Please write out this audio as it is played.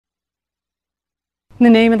In the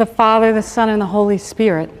name of the Father, the Son, and the Holy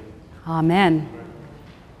Spirit. Amen.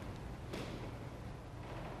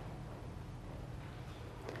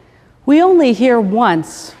 We only hear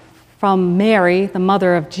once from Mary, the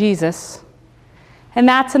mother of Jesus, and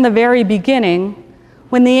that's in the very beginning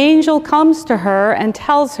when the angel comes to her and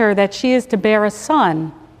tells her that she is to bear a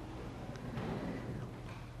son.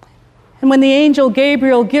 And when the angel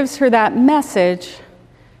Gabriel gives her that message,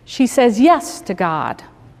 she says yes to God,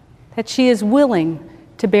 that she is willing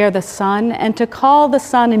to bear the Son and to call the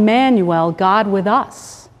Son Emmanuel, God with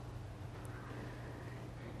us.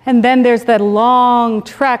 And then there's that long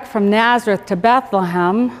trek from Nazareth to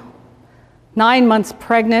Bethlehem, 9 months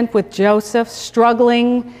pregnant with Joseph,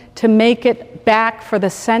 struggling to make it back for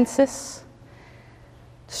the census,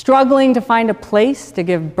 struggling to find a place to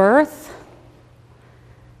give birth,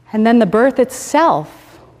 and then the birth itself.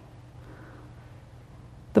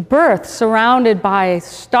 The birth surrounded by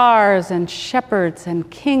stars and shepherds and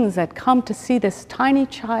kings that come to see this tiny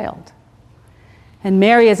child. And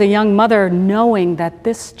Mary, as a young mother, knowing that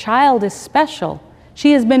this child is special,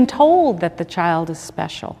 she has been told that the child is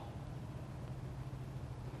special.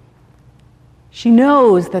 She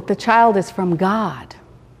knows that the child is from God.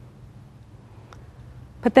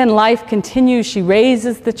 But then life continues. She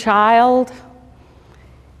raises the child.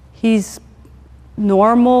 He's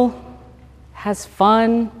normal, has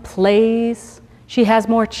fun, plays. She has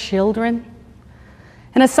more children.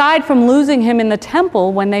 And aside from losing him in the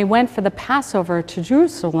temple when they went for the Passover to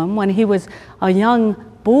Jerusalem, when he was a young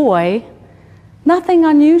boy, nothing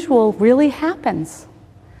unusual really happens.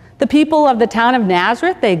 The people of the town of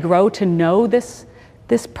Nazareth, they grow to know this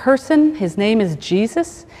person. His name is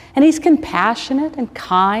Jesus, and he's compassionate and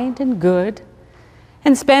kind and good,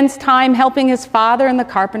 and spends time helping his father in the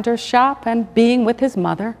carpenter's shop and being with his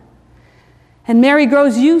mother. And Mary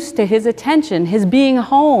grows used to his attention, his being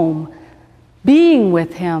home, being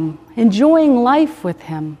with him, enjoying life with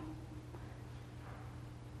him.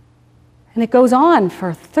 And it goes on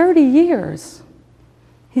for 30 years.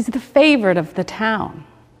 He's the favorite of the town.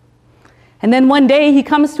 And then one day he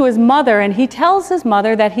comes to his mother and he tells his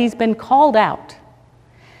mother that he's been called out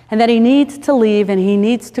and that he needs to leave and he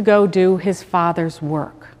needs to go do his father's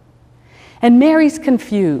work. And Mary's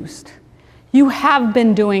confused. You have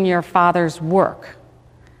been doing your father's work.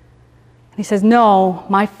 And he says, no,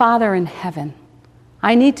 my Father in heaven.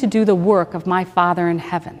 I need to do the work of my Father in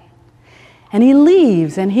heaven. And he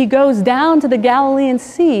leaves and he goes down to the Galilean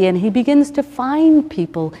Sea and he begins to find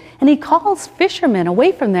people. And he calls fishermen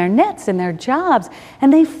away from their nets and their jobs,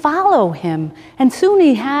 and they follow him. And soon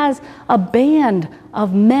he has a band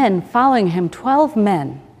of men following him, 12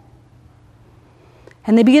 men.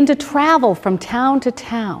 And they begin to travel from town to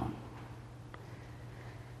town.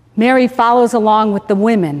 Mary follows along with the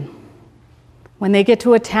women. When they get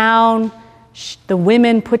to a town, the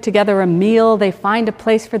women put together a meal. They find a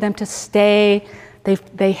place for them to stay.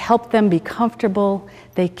 They help them be comfortable.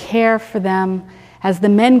 They care for them as the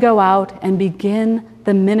men go out and begin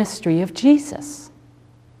the ministry of Jesus.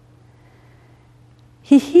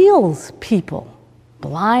 He heals people,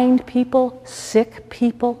 blind people, sick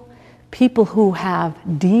people, people who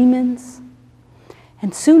have demons.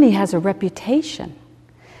 And soon he has a reputation.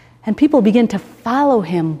 And people begin to follow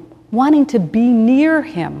him, wanting to be near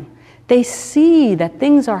him. They see that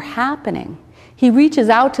things are happening. He reaches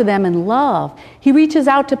out to them in love. He reaches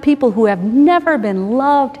out to people who have never been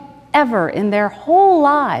loved ever in their whole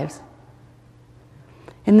lives.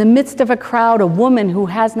 In the midst of a crowd, a woman who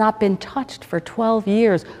has not been touched for 12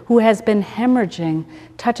 years, who has been hemorrhaging,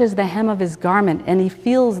 touches the hem of his garment, and he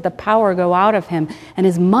feels the power go out of him. And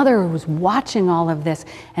his mother was watching all of this.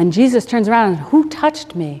 And Jesus turns around and, who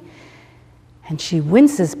touched me? And she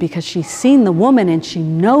winces because she's seen the woman and she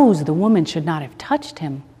knows the woman should not have touched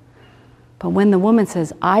him. But when the woman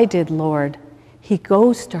says, I did, Lord, he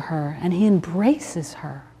goes to her and he embraces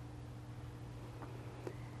her.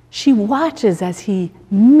 She watches as he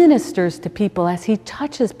ministers to people, as he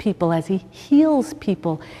touches people, as he heals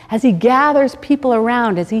people, as he gathers people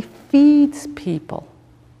around, as he feeds people.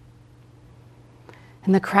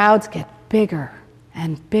 And the crowds get bigger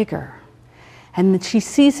and bigger. And she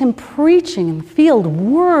sees him preaching and field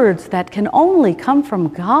words that can only come from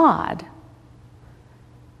God.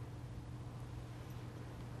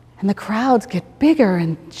 And the crowds get bigger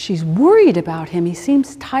and she's worried about him. He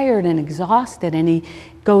seems tired and exhausted, and he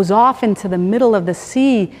goes off into the middle of the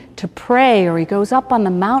sea to pray, or he goes up on the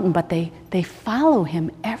mountain, but they follow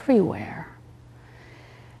him everywhere.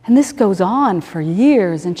 And this goes on for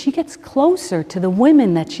years, and she gets closer to the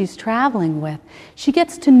women that she's traveling with. She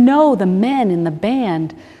gets to know the men in the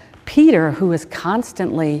band. Peter, who is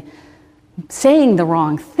constantly saying the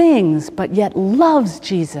wrong things, but yet loves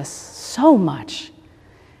Jesus so much.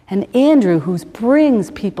 And Andrew, who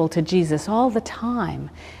brings people to Jesus all the time,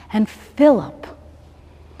 and Philip,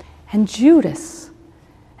 and Judas,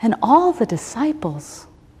 and all the disciples.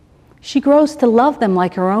 She grows to love them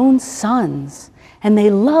like her own sons, and they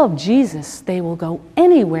love Jesus. They will go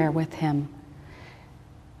anywhere with him.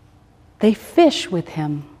 They fish with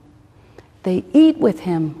him. They eat with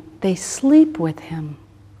him. They sleep with him.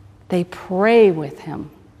 They pray with him.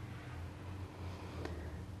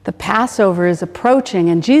 The Passover is approaching,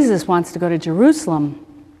 and Jesus wants to go to Jerusalem.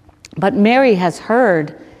 But Mary has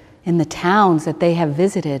heard in the towns that they have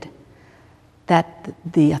visited that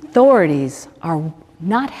the authorities are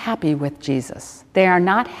not happy with Jesus. They are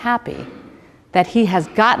not happy that he has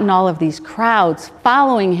gotten all of these crowds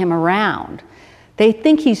following him around. They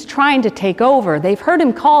think he's trying to take over. They've heard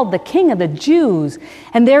him called the King of the Jews,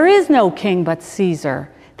 and there is no king but Caesar.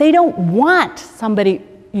 They don't want somebody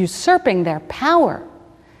usurping their power.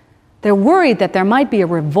 They're worried that there might be a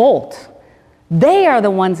revolt. They are the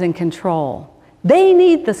ones in control. They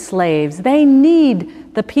need the slaves. They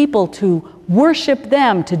need the people to worship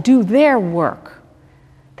them, to do their work.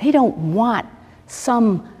 They don't want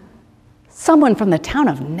someone from the town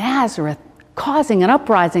of Nazareth causing an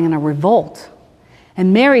uprising and a revolt.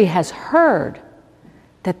 And Mary has heard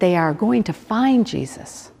that they are going to find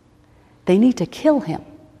Jesus. They need to kill him.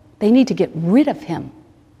 They need to get rid of him.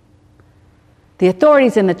 The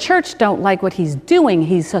authorities in the church don't like what he's doing.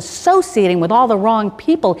 He's associating with all the wrong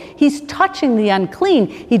people. He's touching the unclean.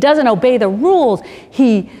 He doesn't obey the rules.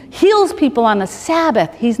 He heals people on the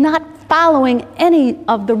Sabbath. He's not following any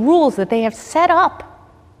of the rules that they have set up.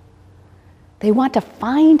 They want to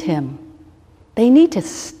find him. They need to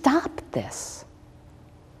stop this.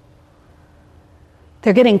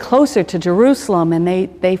 They're getting closer to Jerusalem, and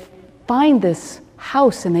they find this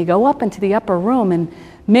house, and they go up into the upper room, and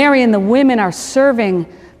Mary and the women are serving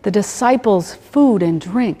the disciples food and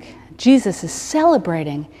drink. Jesus is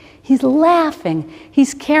celebrating. He's laughing.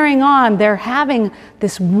 He's carrying on. They're having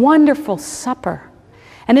this wonderful supper.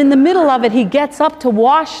 And in the middle of it, he gets up to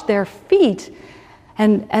wash their feet.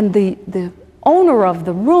 And the owner of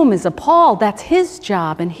the room is appalled. That's his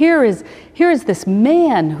job. And here is this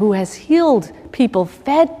man who has healed people,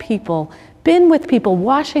 fed people, been with people,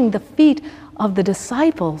 washing the feet of the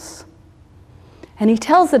disciples. And he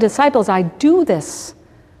tells the disciples, I do this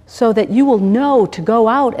so that you will know to go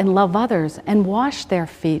out and love others and wash their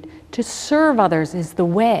feet. To serve others is the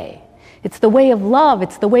way. It's the way of love.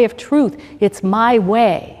 It's the way of truth. It's my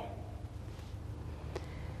way.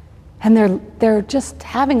 And they're just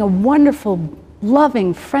having a wonderful,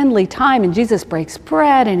 loving, friendly time. And Jesus breaks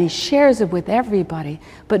bread and he shares it with everybody.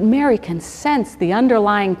 But Mary can sense the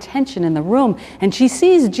underlying tension in the room. And she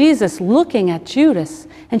sees Jesus looking at Judas.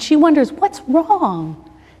 And she wonders, what's wrong?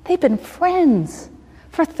 They've been friends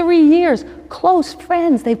for 3 years, close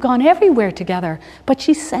friends. They've gone everywhere together. But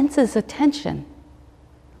she senses a tension.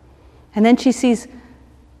 And then she sees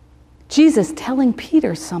Jesus telling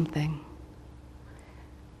Peter something.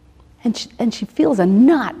 And she feels a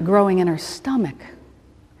knot growing in her stomach.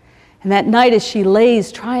 And that night as she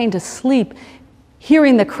lays trying to sleep,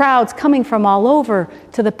 hearing the crowds coming from all over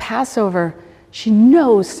to the Passover, she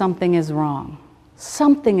knows something is wrong.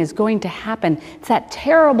 Something is going to happen. It's that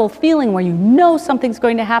terrible feeling where you know something's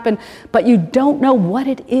going to happen, but you don't know what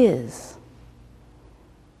it is.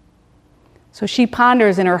 So she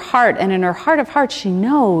ponders in her heart, and in her heart of hearts, she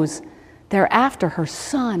knows they're after her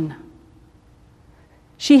son.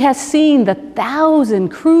 She has seen the 1,000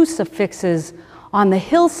 crucifixes on the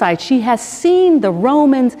hillside. She has seen the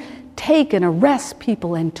Romans take and arrest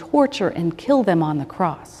people and torture and kill them on the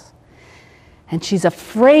cross. And she's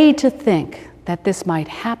afraid to think that this might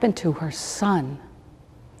happen to her son.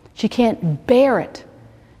 She can't bear it.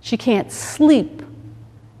 She can't sleep.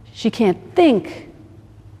 She can't think.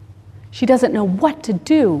 She doesn't know what to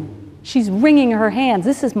do. She's wringing her hands.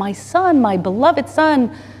 This is my son, my beloved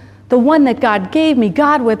son, the one that God gave me,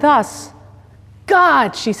 God with us.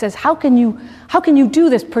 God, she says, how can you do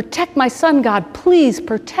this? Protect my son, God. Please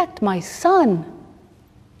protect my son.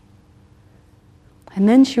 And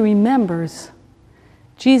then she remembers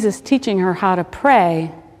Jesus teaching her how to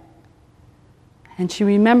pray. And she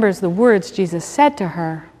remembers the words Jesus said to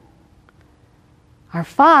her. Our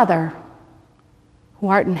Father, who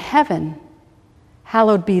art in heaven,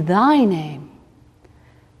 hallowed be thy name.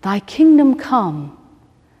 Thy kingdom come,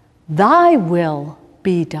 thy will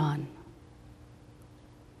be done.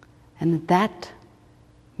 And at that,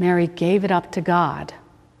 Mary gave it up to God.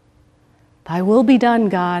 Thy will be done,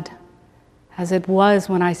 God, as it was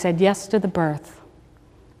when I said yes to the birth.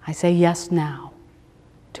 I say yes now.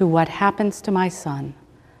 to what happens to my son.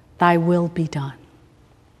 Thy will be done.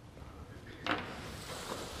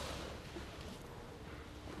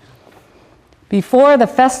 Before the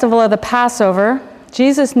festival of the Passover,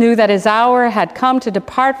 Jesus knew that his hour had come to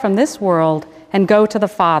depart from this world and go to the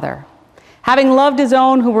Father. Having loved his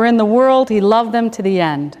own who were in the world, he loved them to the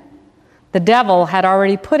end. The devil had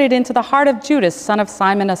already put it into the heart of Judas, son of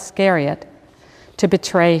Simon Iscariot, to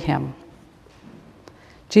betray him.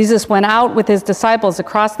 Jesus went out with his disciples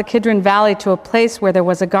across the Kidron Valley to a place where there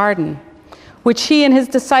was a garden, which he and his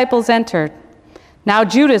disciples entered. Now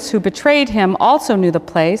Judas, who betrayed him, also knew the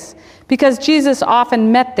place, because Jesus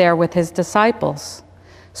often met there with his disciples.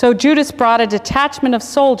 So Judas brought a detachment of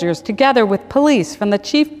soldiers together with police from the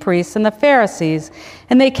chief priests and the Pharisees,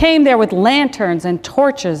 and they came there with lanterns and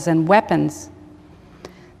torches and weapons.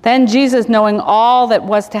 Then Jesus, knowing all that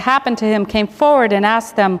was to happen to him, came forward and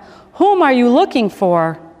asked them, "Whom are you looking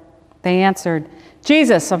for?" They answered,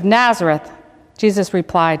 "Jesus of Nazareth." Jesus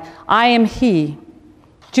replied, "I am he."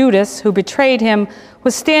 Judas, who betrayed him,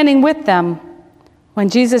 was standing with them. When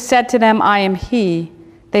Jesus said to them, "I am he,"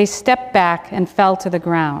 they stepped back and fell to the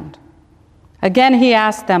ground. Again he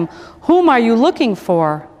asked them, "Whom are you looking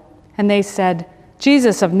for?" And they said,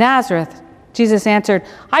 "Jesus of Nazareth." Jesus answered,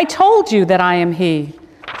 "I told you that I am he.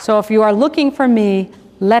 So if you are looking for me,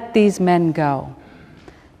 let these men go."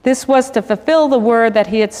 This was to fulfill the word that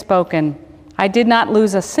he had spoken, "I did not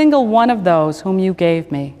lose a single one of those whom you gave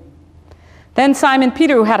me." Then Simon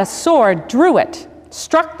Peter, who had a sword, drew it,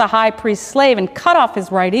 struck the high priest's slave, and cut off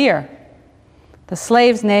his right ear. The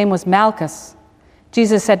slave's name was Malchus.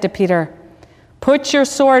 Jesus said to Peter, "Put your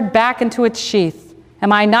sword back into its sheath.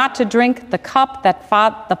 Am I not to drink the cup that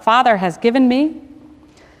the Father has given me?"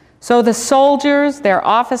 So the soldiers, their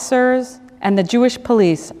officers, and the Jewish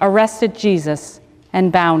police arrested Jesus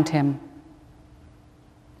and bound him.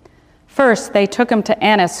 First, they took him to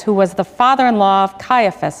Annas, who was the father-in-law of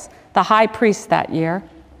Caiaphas, the high priest that year.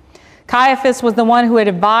 Caiaphas was the one who had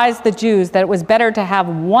advised the Jews that it was better to have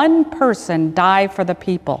one person die for the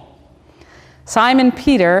people. Simon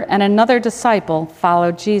Peter and another disciple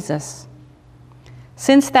followed Jesus.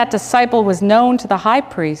 Since that disciple was known to the high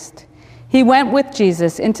priest, he went with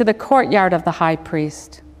Jesus into the courtyard of the high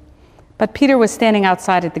priest. But Peter was standing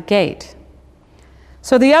outside at the gate.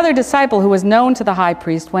 So the other disciple, who was known to the high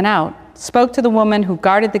priest, went out, spoke to the woman who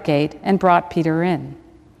guarded the gate, and brought Peter in.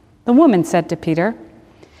 The woman said to Peter,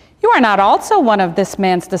 "You are not also one of this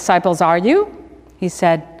man's disciples, are you?" He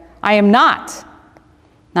said, "I am not."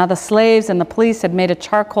 Now the slaves and the police had made a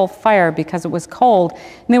charcoal fire because it was cold,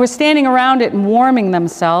 and they were standing around it and warming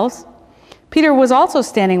themselves. Peter was also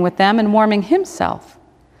standing with them and warming himself.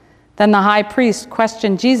 Then the high priest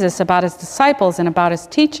questioned Jesus about his disciples and about his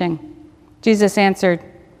teaching. Jesus answered,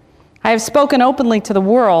 "I have spoken openly to the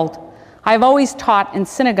world. I have always taught in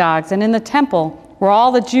synagogues and in the temple where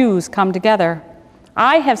all the Jews come together.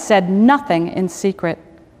 I have said nothing in secret.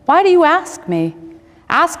 Why do you ask me?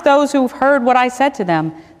 Ask those who've heard what I said to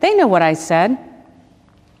them. They know what I said."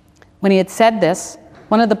 When he had said this,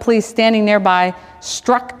 one of the police standing nearby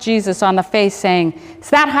struck Jesus on the face, saying, "Is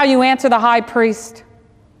that how you answer the high priest?"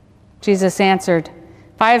 Jesus answered,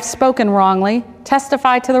 "If I have spoken wrongly,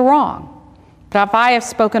 testify to the wrong. But if I have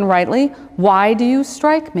spoken rightly, why do you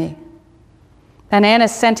strike me?" Then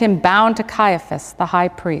Annas sent him bound to Caiaphas, the high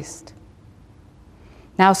priest.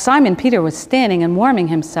 Now Simon Peter was standing and warming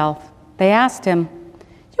himself. They asked him,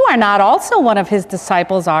 "You are not also one of his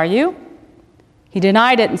disciples, are you?" He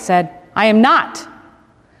denied it and said, "I am not."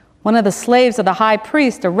 One of the slaves of the high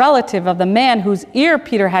priest, a relative of the man whose ear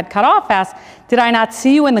Peter had cut off, asked, "Did I not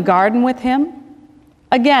see you in the garden with him?"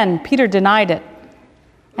 Again, Peter denied it.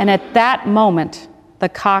 And at that moment, the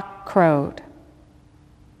cock crowed.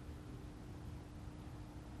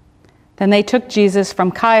 Then they took Jesus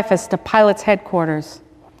from Caiaphas to Pilate's headquarters.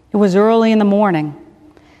 It was early in the morning.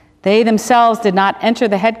 They themselves did not enter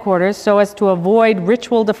the headquarters so as to avoid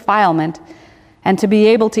ritual defilement and to be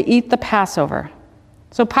able to eat the Passover.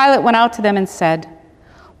 So Pilate went out to them and said,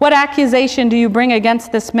 "What accusation do you bring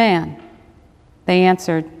against this man?" They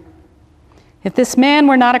answered, "If this man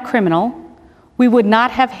were not a criminal, we would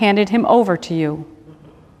not have handed him over to you."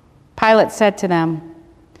 Pilate said to them,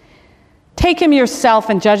 "Take him yourself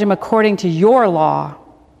and judge him according to your law."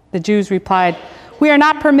 The Jews replied, "We are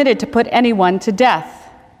not permitted to put anyone to death."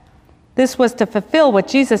 This was to fulfill what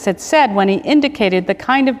Jesus had said when he indicated the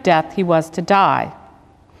kind of death he was to die.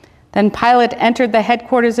 Then Pilate entered the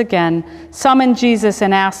headquarters again, summoned Jesus,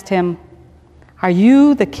 and asked him, "Are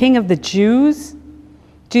you the king of the Jews?"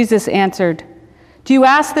 Jesus answered, "Do you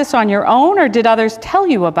ask this on your own, or did others tell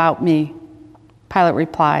you about me?" Pilate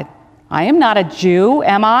replied, "I am not a Jew,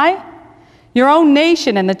 am I? Your own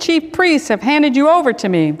nation and the chief priests have handed you over to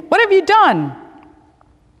me. What have you done?"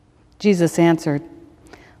 Jesus answered,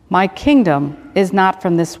 "My kingdom is not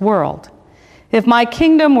from this world. If my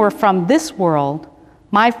kingdom were from this world,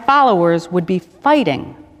 my followers would be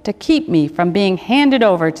fighting to keep me from being handed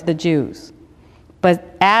over to the Jews.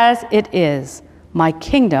 But as it is, my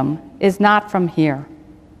kingdom is not from here."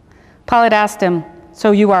 Pilate asked him,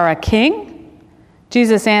 "So you are a king?"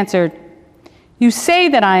 Jesus answered, "You say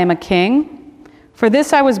that I am a king. For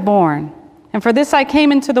this I was born, and for this I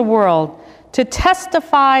came into the world, to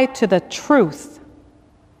testify to the truth.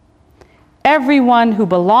 Everyone who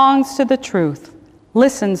belongs to the truth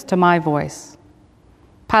listens to my voice."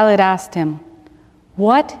 Pilate asked him,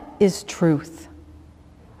 "What is truth?"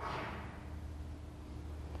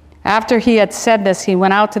 After he had said this, he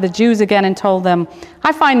went out to the Jews again and told them,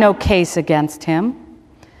 "I find no case against him.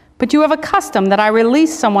 But you have a custom that I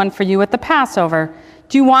release someone for you at the Passover.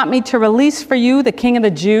 Do you want me to release for you the King of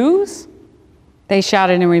the Jews?" They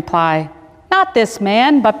shouted in reply, "Not this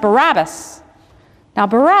man, but Barabbas." Now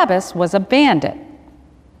Barabbas was a bandit.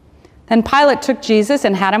 Then Pilate took Jesus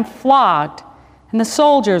and had him flogged. And the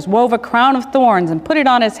soldiers wove a crown of thorns and put it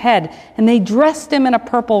on his head, and they dressed him in a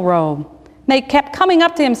purple robe. They kept coming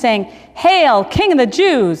up to him saying, "Hail, King of the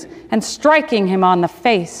Jews!" and striking him on the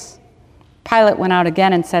face. Pilate went out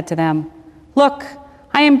again and said to them, "Look,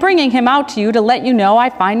 I am bringing him out to you to let you know I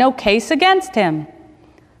find no case against him."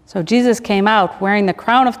 So Jesus came out wearing the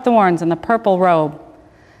crown of thorns and the purple robe.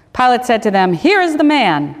 Pilate said to them, "Here is the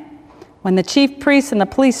man." When the chief priests and the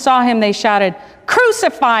police saw him, they shouted,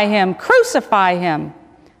 "Crucify him! Crucify him!"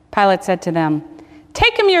 Pilate said to them,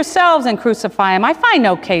 "Take him yourselves and crucify him. I find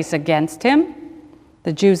no case against him."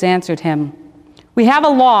 The Jews answered him, "We have a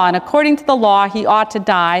law, and according to the law he ought to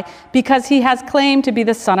die because he has claimed to be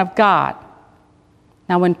the Son of God."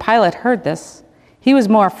 Now when Pilate heard this, he was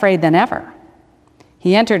more afraid than ever.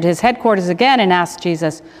 He entered his headquarters again and asked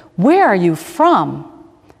Jesus, "Where are you from?"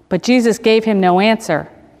 But Jesus gave him no answer.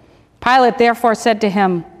 Pilate therefore said to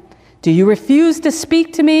him, "Do you refuse to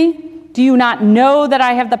speak to me? Do you not know that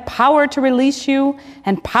I have the power to release you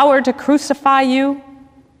and power to crucify you?"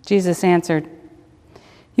 Jesus answered,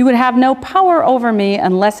 "You would have no power over me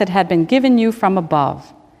unless it had been given you from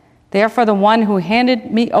above. Therefore the one who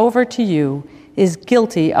handed me over to you is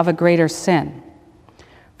guilty of a greater sin."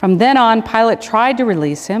 From then on, Pilate tried to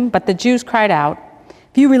release him, but the Jews cried out,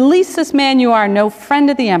 "If you release this man, you are no friend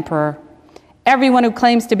of the emperor. Everyone who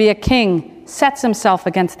claims to be a king sets himself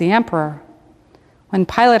against the emperor." When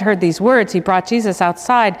Pilate heard these words, he brought Jesus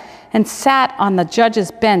outside and sat on the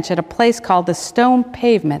judge's bench at a place called the Stone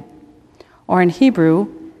Pavement, or in Hebrew,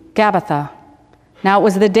 Gabbatha. Now it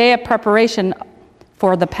was the day of preparation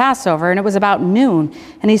for the Passover, and it was about noon.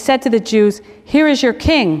 And he said to the Jews, "Here is your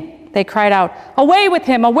king." They cried out, away with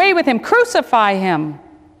him, crucify him."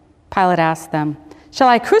 Pilate asked them, "Shall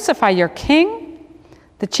I crucify your king?"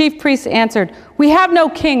 The chief priests answered, "We have no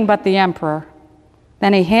king but the emperor."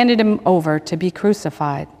 Then he handed him over to be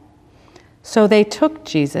crucified. So they took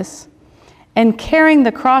Jesus, and carrying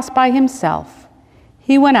the cross by himself,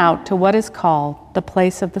 he went out to what is called the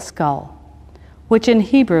place of the skull, which in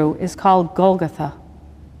Hebrew is called Golgotha.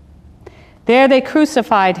 There they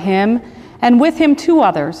crucified him, and with him 2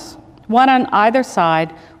 others, one on either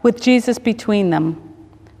side, with Jesus between them.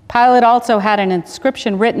 Pilate also had an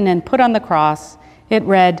inscription written and put on the cross. It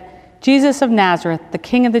read, "Jesus of Nazareth, the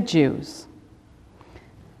King of the Jews."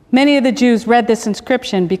 Many of the Jews read this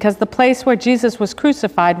inscription because the place where Jesus was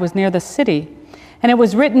crucified was near the city, and it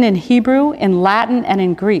was written in Hebrew, in Latin, and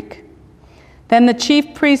in Greek. Then the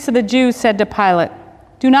chief priests of the Jews said to Pilate,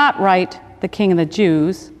 "Do not write the King of the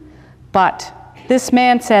Jews, but this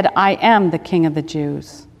man said, 'I am the King of the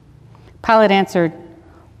Jews.'" Pilate answered,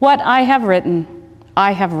 "What I have written,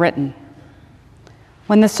 I have written."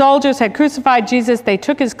 When the soldiers had crucified Jesus, they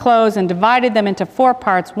took his clothes and divided them into 4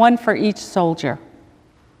 parts, one for each soldier.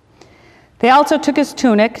 They also took his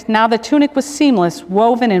tunic. Now the tunic was seamless,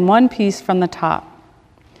 woven in one piece from the top.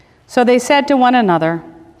 So they said to one another,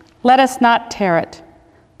 "Let us not tear it,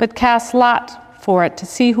 but cast lot for it to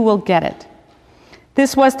see who will get it."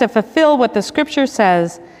 This was to fulfill what the scripture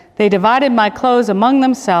says, "They divided my clothes among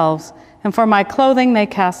themselves, and for my clothing they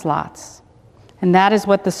cast lots." And that is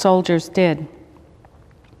what the soldiers did.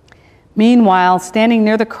 Meanwhile, standing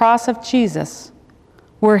near the cross of Jesus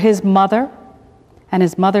were his mother and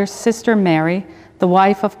his mother's sister Mary, the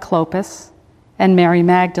wife of Clopas, and Mary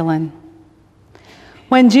Magdalene.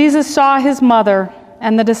 When Jesus saw his mother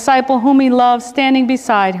and the disciple whom he loved standing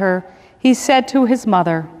beside her, he said to his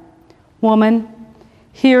mother, "Woman,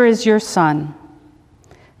 here is your son."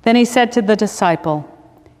 Then he said to the disciple,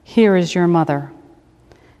 "Here is your mother."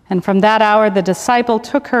 And from that hour the disciple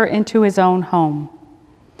took her into his own home.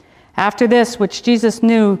 After this, which Jesus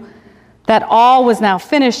knew that all was now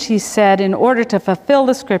finished, he said, in order to fulfill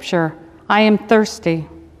the scripture, I am thirsty.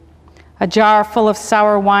 A jar full of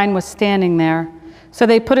sour wine was standing there. So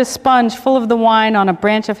they put a sponge full of the wine on a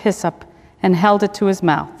branch of hyssop and held it to his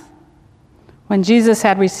mouth. When Jesus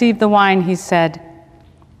had received the wine, he said,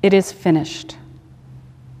 "It is finished."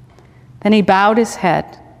 Then he bowed his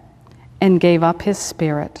head and gave up his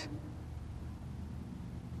spirit.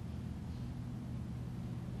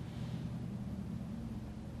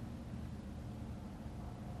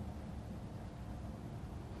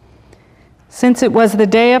 Since it was the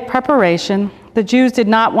day of preparation, the Jews did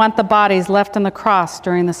not want the bodies left on the cross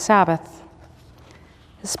during the Sabbath,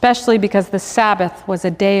 especially because the Sabbath was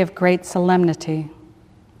a day of great solemnity.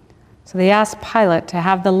 So they asked Pilate to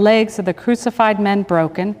have the legs of the crucified men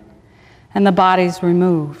broken and the bodies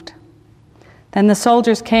removed. Then the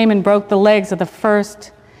soldiers came and broke the legs of the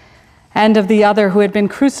first and of the other who had been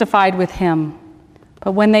crucified with him.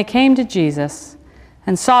 But when they came to Jesus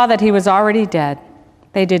and saw that he was already dead,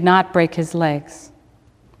 they did not break his legs.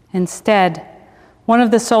 Instead, one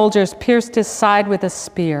of the soldiers pierced his side with a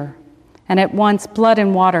spear, and at once blood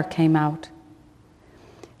and water came out.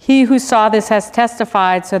 He who saw this has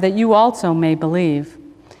testified so that you also may believe.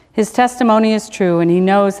 His testimony is true, and he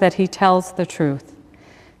knows that he tells the truth.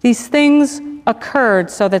 These things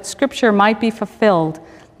occurred so that Scripture might be fulfilled.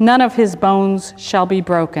 None of his bones shall be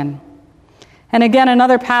broken. And again,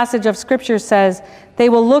 another passage of Scripture says, they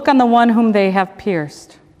will look on the one whom they have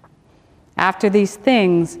pierced. After these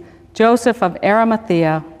things, Joseph of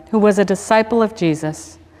Arimathea, who was a disciple of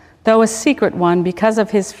Jesus, though a secret one because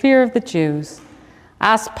of his fear of the Jews,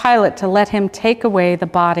 asked Pilate to let him take away the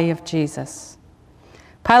body of Jesus.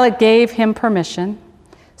 Pilate gave him permission,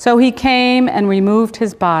 so he came and removed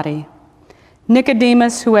his body.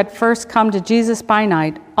 Nicodemus, who had first come to Jesus by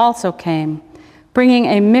night, also came, bringing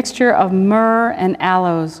a mixture of myrrh and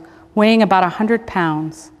aloes, weighing about 100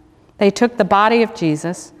 pounds. They took the body of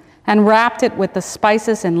Jesus and wrapped it with the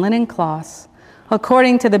spices in linen cloths,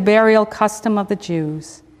 according to the burial custom of the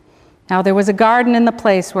Jews. Now there was a garden in the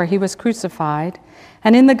place where he was crucified,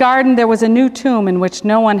 and in the garden there was a new tomb in which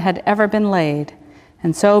no one had ever been laid.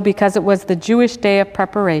 And so, because it was the Jewish day of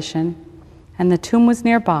preparation, and the tomb was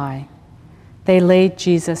nearby, they laid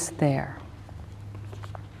Jesus there.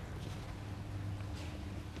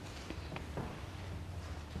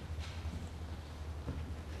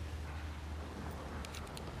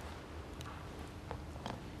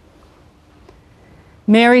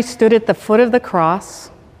 Mary stood at the foot of the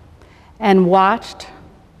cross and watched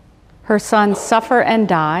her son suffer and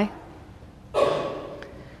die.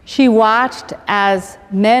 She watched as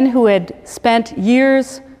men who had spent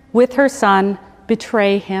years with her son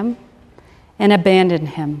betray him and abandon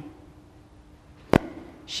him.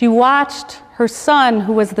 She watched her son,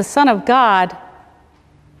 who was the Son of God,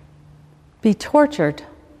 be tortured.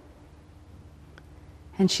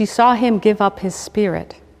 And she saw him give up his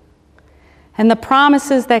spirit. And the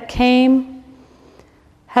promises that came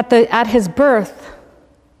at his birth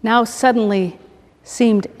now suddenly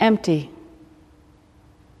seemed empty.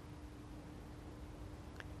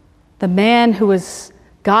 The man who was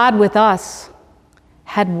God with us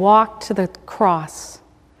had walked to the cross,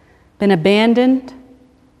 been abandoned,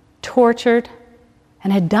 tortured,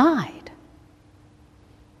 and had died.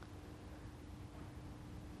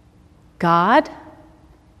 God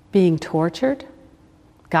being tortured,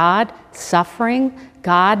 God suffering,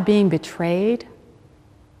 God being betrayed,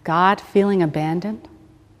 God feeling abandoned.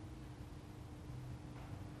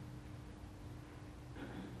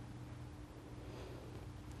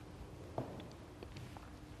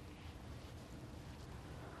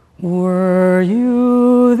 Were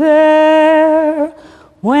you there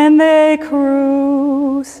when they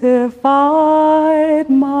crucified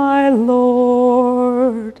my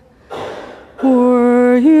Lord?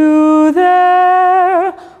 Were you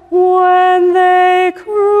there when they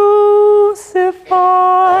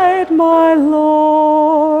crucified my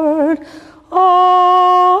Lord?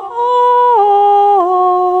 Oh,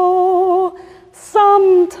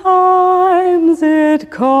 sometimes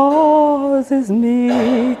it causes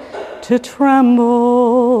me to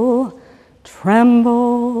tremble,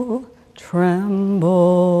 tremble,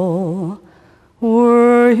 tremble.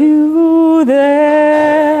 Were you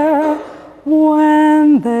there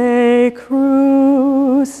when they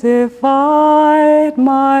crucified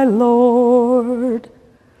my Lord?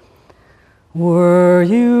 Were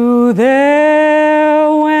you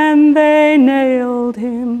there when they nailed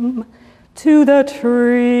him to the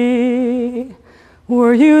tree?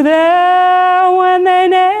 Were you there when they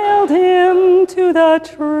nailed him to to the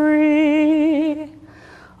tree.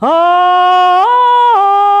 Oh,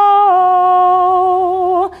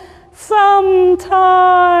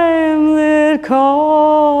 sometimes it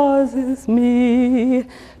causes me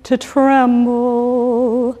to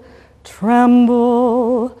tremble,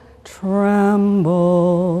 tremble, tremble.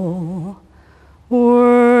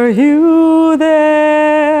 Were you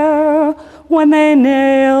there when they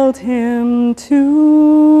nailed him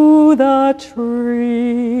to the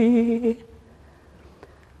tree?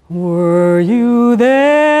 Were you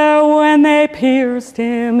there when they pierced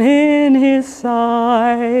him in his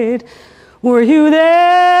side? Were you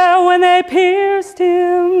there when they pierced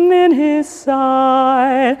him in his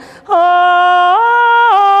side? Oh,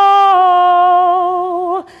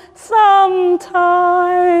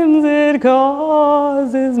 sometimes it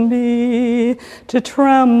causes me to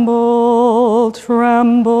tremble,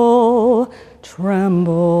 tremble,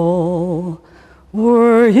 tremble.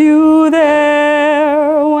 Were you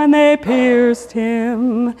there when they pierced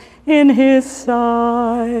him in his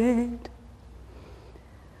side?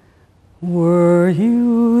 Were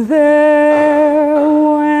you there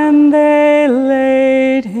when they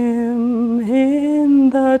laid him in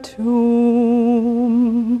the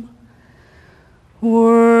tomb?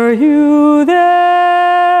 Were you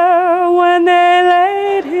there when they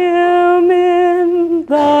laid him in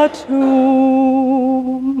the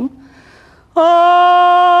tomb? Oh,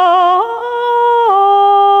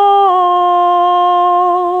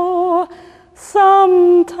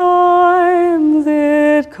 sometimes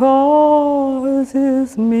it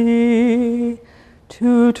causes me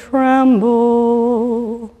to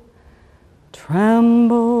tremble,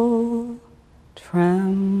 tremble,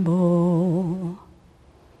 tremble.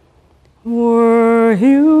 Were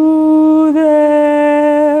you